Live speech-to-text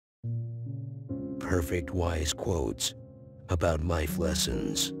perfect wise quotes about life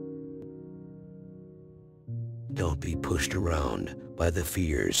lessons. Don't be pushed around by the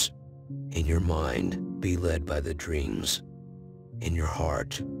fears in your mind. Be led by the dreams in your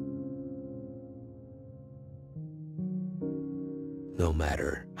heart. No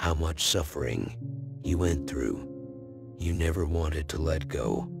matter how much suffering you went through, you never wanted to let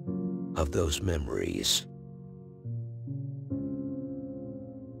go of those memories.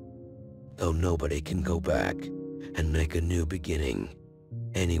 Though nobody can go back and make a new beginning,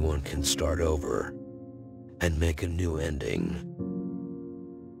 anyone can start over and make a new ending.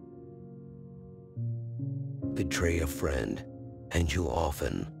 Betray a friend, and you'll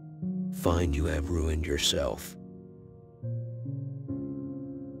often find you have ruined yourself.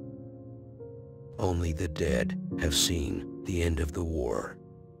 Only the dead have seen the end of the war.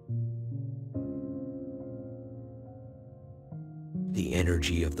 The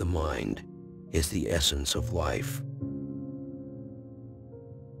energy of the mind is the essence of life.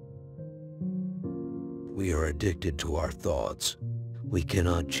 We are addicted to our thoughts. We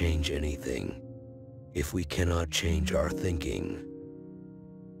cannot change anything if we cannot change our thinking.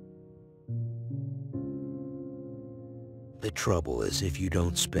 The trouble is, if you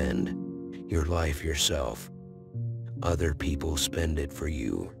don't spend your life yourself, other people spend it for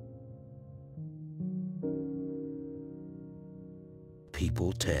you.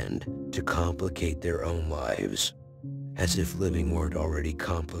 People tend to complicate their own lives, as if living weren't already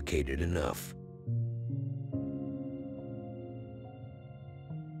complicated enough.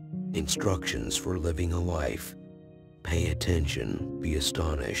 Instructions for living a life. Pay attention, be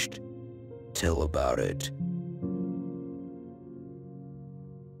astonished, tell about it.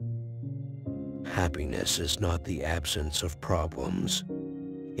 Happiness is not the absence of problems.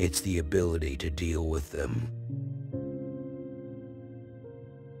 It's the ability to deal with them.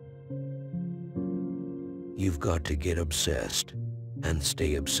 You've got to get obsessed and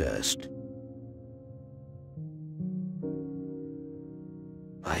stay obsessed.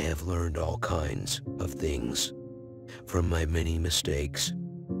 I have learned all kinds of things from my many mistakes.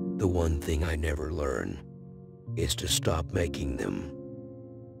 The one thing I never learn is to stop making them.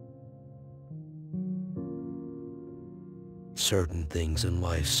 Certain things in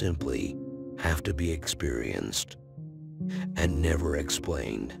life simply have to be experienced and never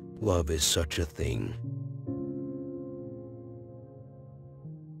explained. Love is such a thing.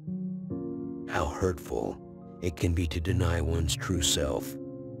 How hurtful it can be to deny one's true self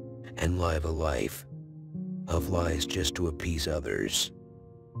and live a life of lies just to appease others.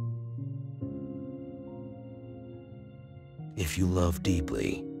 If you love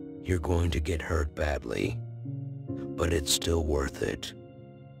deeply, you're going to get hurt badly, but it's still worth it.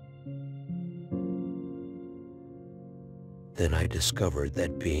 Then I discovered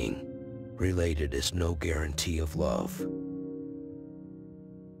that being related is no guarantee of love.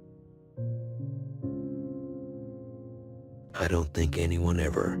 I don't think anyone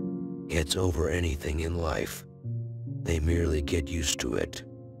ever gets over anything in life. They merely get used to it.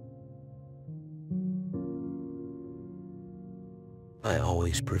 I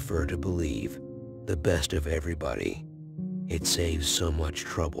always prefer to believe the best of everybody. It saves so much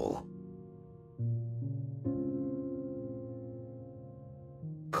trouble.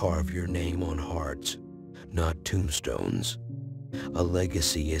 Carve your name on hearts, not tombstones. A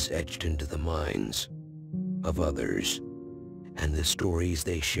legacy is etched into the minds of others and the stories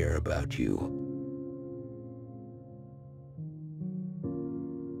they share about you.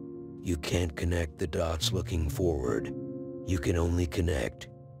 You can't connect the dots looking forward. You can only connect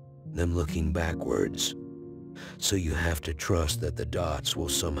them looking backwards. So you have to trust that the dots will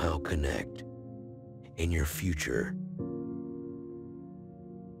somehow connect in your future.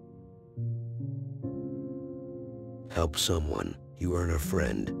 Help someone, you earn a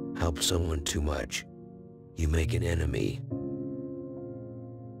friend. Help someone too much, you make an enemy.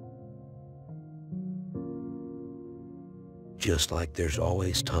 Just like there's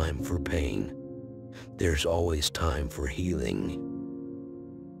always time for pain, there's always time for healing.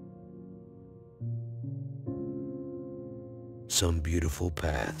 Some beautiful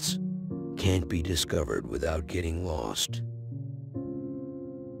paths can't be discovered without getting lost.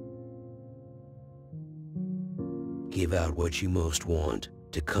 Give out what you most want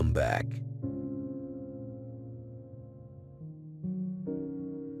to come back.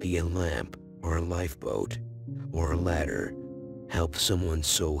 Be a lamp or a lifeboat or a ladder. Help someone's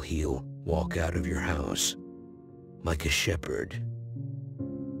soul heal. Walk out of your house like a shepherd.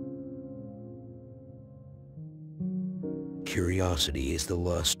 Curiosity is the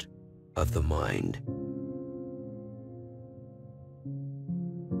lust of the mind.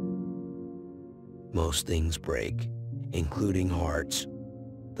 Most things break, including hearts.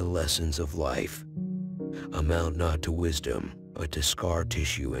 The lessons of life amount not to wisdom, but to scar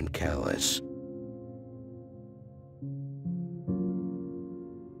tissue and callus.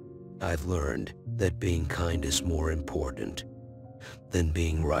 I've learned that being kind is more important than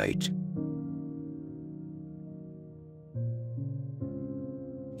being right.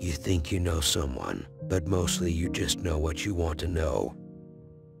 You think you know someone, but mostly you just know what you want to know.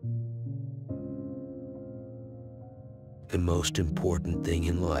 The most important thing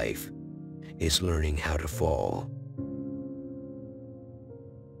in life is learning how to fall.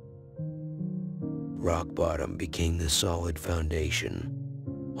 Rock bottom became the solid foundation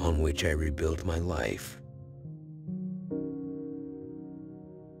on which I rebuilt my life.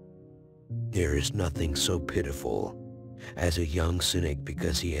 There is nothing so pitiful as a young cynic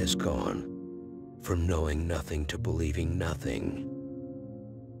because he has gone from knowing nothing to believing nothing.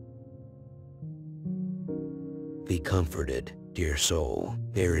 Be comforted, dear soul.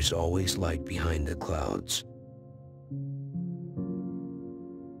 There is always light behind the clouds.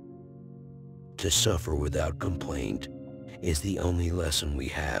 To suffer without complaint is the only lesson we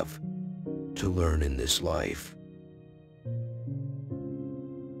have to learn in this life.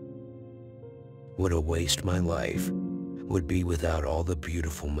 What a waste my life would be without all the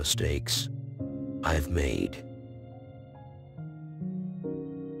beautiful mistakes I've made.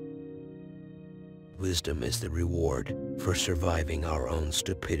 Wisdom is the reward for surviving our own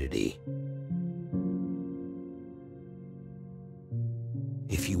stupidity.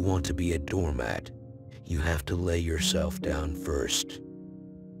 If you want to be a doormat, you have to lay yourself down first.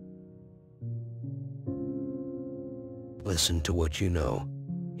 Listen to what you know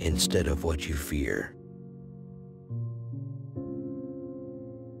instead of what you fear.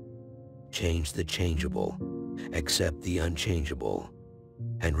 Change the changeable, accept the unchangeable,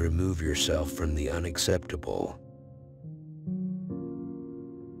 and remove yourself from the unacceptable.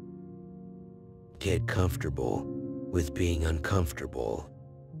 Get comfortable with being uncomfortable.